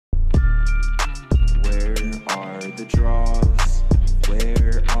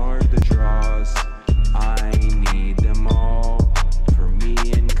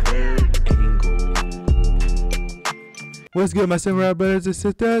What's good, my samurai brothers and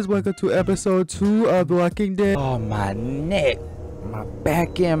sisters? Welcome to episode 2 of The Walking Dead. Oh, my neck. My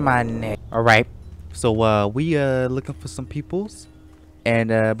back and my neck. Alright. So, we looking for some peoples.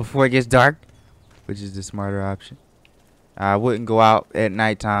 And, before it gets dark, which is the smarter option, I wouldn't go out at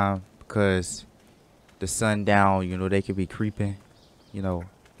nighttime because the sun down, you know, they could be creeping, you know.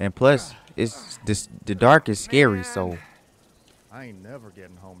 And plus, the dark is scary, so. I ain't never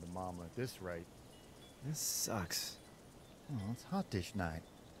getting home to Mama at this rate. This sucks. Oh, it's hot this night.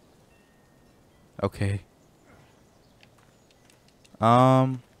 Okay.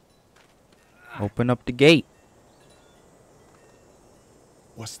 Open up the gate.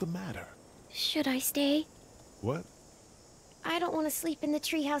 What's the matter? Should I stay? What? I don't want to sleep in the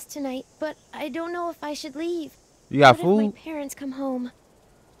treehouse tonight, but I don't know if I should leave. You got what food? If my parents come home?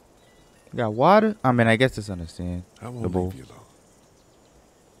 You got water? I mean, I guess it's understand. I won't leave you alone.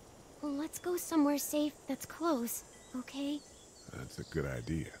 Well, let's go somewhere safe that's close, okay? That's a good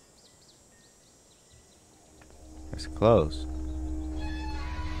idea. It's close.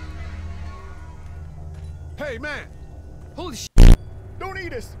 Hey, man! Holy sh! Don't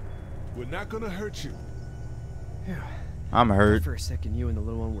eat us! We're not gonna hurt you. Yeah. I'm hurt. For a second, you and the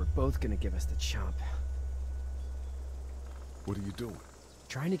little one were both gonna give us the chomp. What are you doing?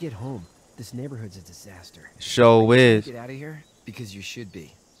 Trying to get home. This neighborhood's a disaster. Show is. Get out of here? Because you should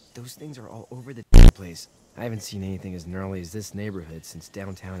be. Those things are all over the place. I haven't seen anything as gnarly as this neighborhood since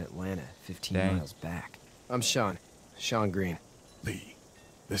downtown Atlanta, 15 Dang. miles back. I'm Sean. Sean Green. Lee,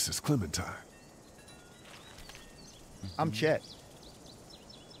 this is Clementine. I'm Chet.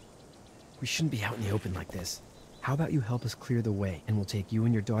 We shouldn't be out in the open like this. How about you help us clear the way, and we'll take you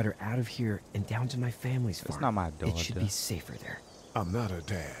and your daughter out of here and down to my family's farm. It's not my daughter. It should be safer there. I'm not her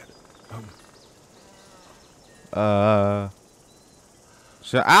dad.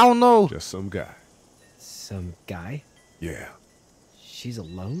 So I don't know. Just some guy. Some guy? Yeah. She's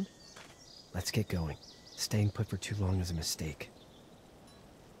alone? Let's get going. Staying put for too long is a mistake.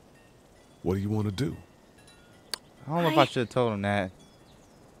 What do you want to do? I don't know if I should have told him that.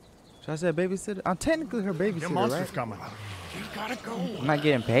 Should I say babysitter? I'm technically her Your babysitter, monster's right? coming. You gotta go. I'm not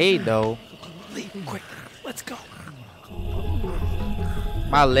getting paid though. Leave, quick. Let's go.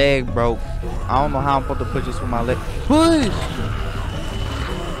 My leg broke. I don't know how I'm supposed to push this with my leg. Push!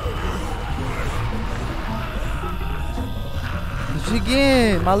 Push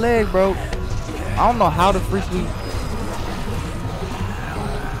again. My leg broke. I don't know how to freaking.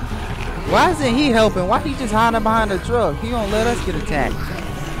 Why isn't he helping? Why he just hiding behind the truck? He don't let us get attacked.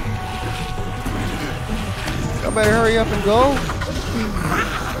 Y'all better hurry up and go.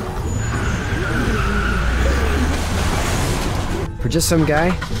 For just some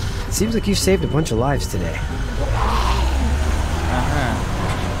guy, it seems like you've saved a bunch of lives today.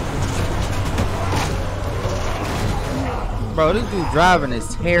 Bro, this dude driving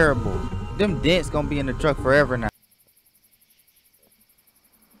is terrible. Them dents gonna be in the truck forever now.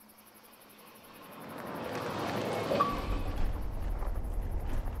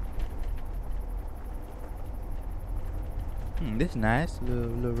 This nice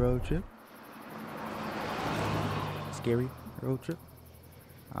little road trip. Scary road trip.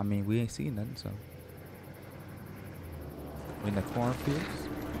 I mean, we ain't seen nothing, so. We in the cornfields.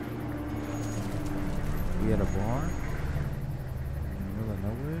 We at a barn. In the middle of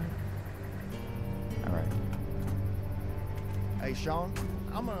nowhere. Alright. Hey, Sean,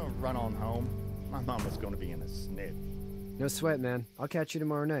 I'm gonna run on home. My mama's gonna be in a snit. No sweat, man. I'll catch you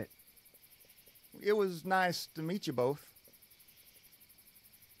tomorrow night. It was nice to meet you both.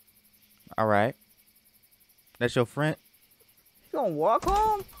 Alright. That's your friend? You gonna walk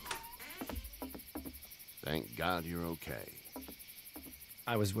home? Thank God you're okay.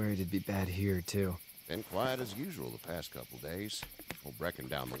 I was worried it'd be bad here, too. Been quiet as usual the past couple days. Old Brecken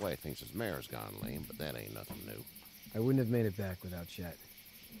down the way thinks his mare's gone lame, but that ain't nothing new. I wouldn't have made it back without Chet.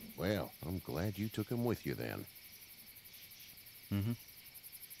 Well, I'm glad you took him with you then. Mm-hmm.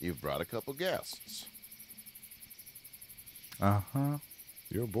 You've brought a couple guests. Uh-huh.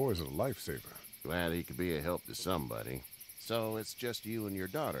 Your boy's a lifesaver. Glad he could be a help to somebody. So it's just you and your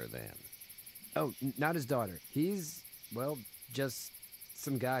daughter then? Oh, not his daughter. He's, well, just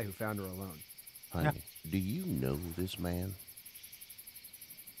some guy who found her alone. Honey, do you know this man?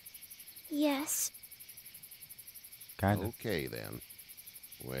 Yes. Kinda. Okay then.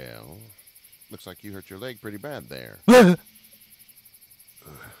 Well, looks like you hurt your leg pretty bad there. Yeah.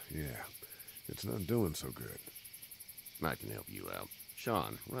 It's not doing so good. I can help you out.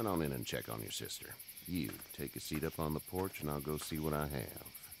 Sean, run on in and check on your sister. You, take a seat up on the porch and I'll go see what I have.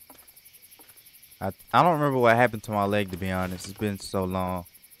 I don't remember what happened to my leg, to be honest. It's been so long.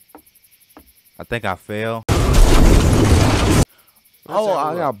 I think I fell. Oh, have a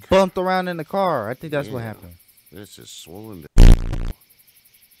I got look. bumped around in the car. I think that's what Yeah. happened. This is swollen.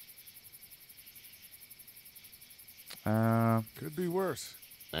 Could be worse.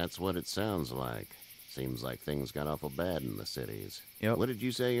 That's what it sounds like. Seems like things got awful bad in the cities. Yep. What did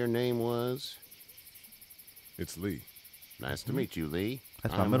you say your name was? It's Lee. Nice to meet you, Lee.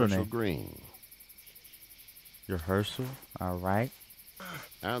 That's my I'm middle Herschel name. Green. Rehearsal. All right.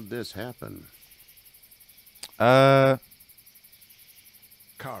 How'd this happen? Car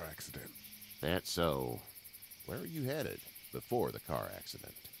accident. That's so. Where are you headed before the car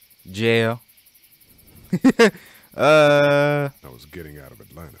accident? Jail. I was getting out of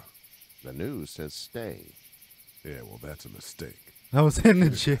Atlanta. The news says stay. Yeah, well, that's a mistake. I was in the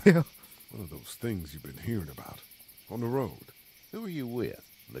jail. One of those things you've been hearing about. On the road. Who are you with?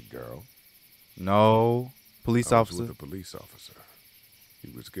 The girl? No. Police I was officer. with a police officer. He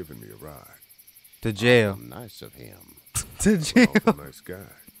was giving me a ride. To jail. Oh, nice of him. To jail. Awful nice guy.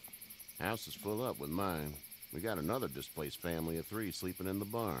 House is full up with mine. We got another displaced family of 3 sleeping in the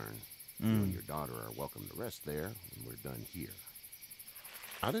barn. You and your daughter are welcome to rest there when we're done here.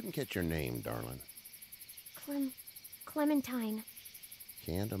 I didn't catch your name, darling. Clementine.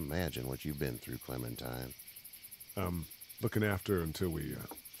 Can't imagine what you've been through, Clementine. Looking after her until we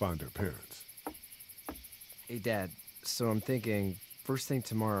find her parents. Hey, Dad. So I'm thinking, first thing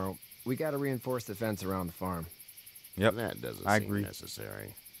tomorrow, we gotta reinforce the fence around the farm. Yep. That doesn't I seem agree.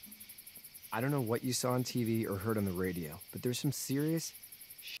 necessary. I don't know what you saw on TV or heard on the radio, but there's some serious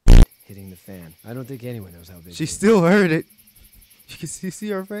shit hitting the fan. I don't think anyone knows how big She it is. still heard it. You can see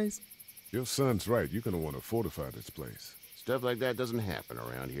her face. Your son's right. You're going to want to fortify this place. Stuff like that doesn't happen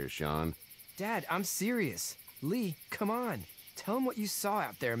around here, Sean. Dad, I'm serious. Lee, come on. Tell him what you saw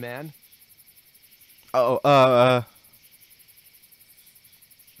out there, man. Oh, I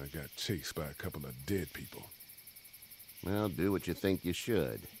got chased by a couple of dead people. Well, do what you think you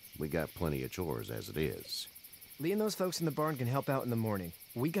should. We got plenty of chores as it is. Lee and those folks in the barn can help out in the morning.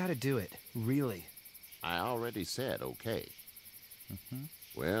 We gotta do it. Really. I already said okay.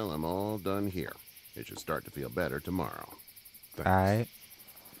 Well, I'm all done here. It should start to feel better tomorrow. Thanks. alright.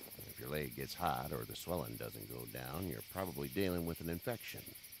 If your leg gets hot or the swelling doesn't go down, you're probably dealing with an infection.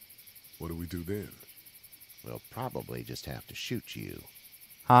 What do we do then? We'll probably just have to shoot you.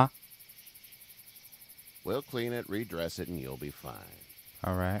 Huh? We'll clean it, redress it, and you'll be fine.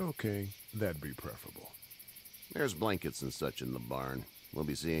 Alright. Okay, that'd be preferable. There's blankets and such in the barn. We'll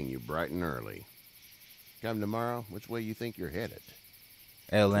be seeing you bright and early. Come tomorrow, which way you think you're headed?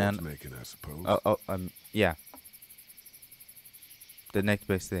 Atlanta. Making, I suppose. Yeah. The next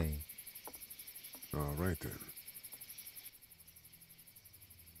best thing. All right then.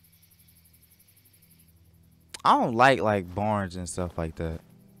 I don't like barns and stuff like that.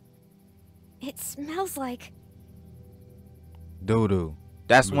 It smells like Doo-doo.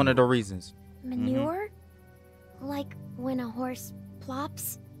 That's one of the reasons. manure? Like when a horse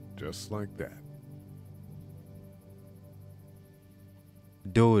plops? Just like that.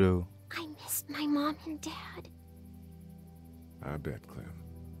 Doo-doo. I miss my mom and dad. I bet, Clem.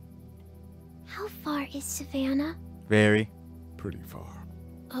 How far is Savannah? Very. Pretty far.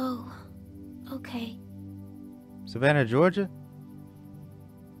 Oh, okay. Savannah, Georgia?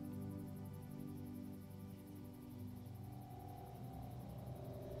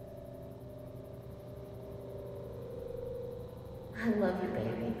 I love you,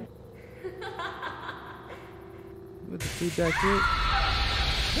 baby. With the feedback kid?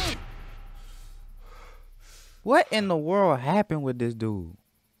 What in the world happened with this dude?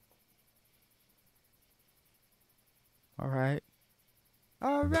 Alright.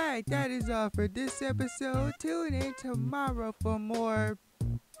 Alright, that is all for this episode. Tune in tomorrow for more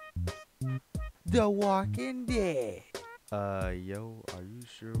The Walking Dead. Yo, are you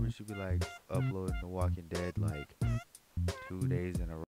sure we should be like uploading The Walking Dead like 2 days in a row?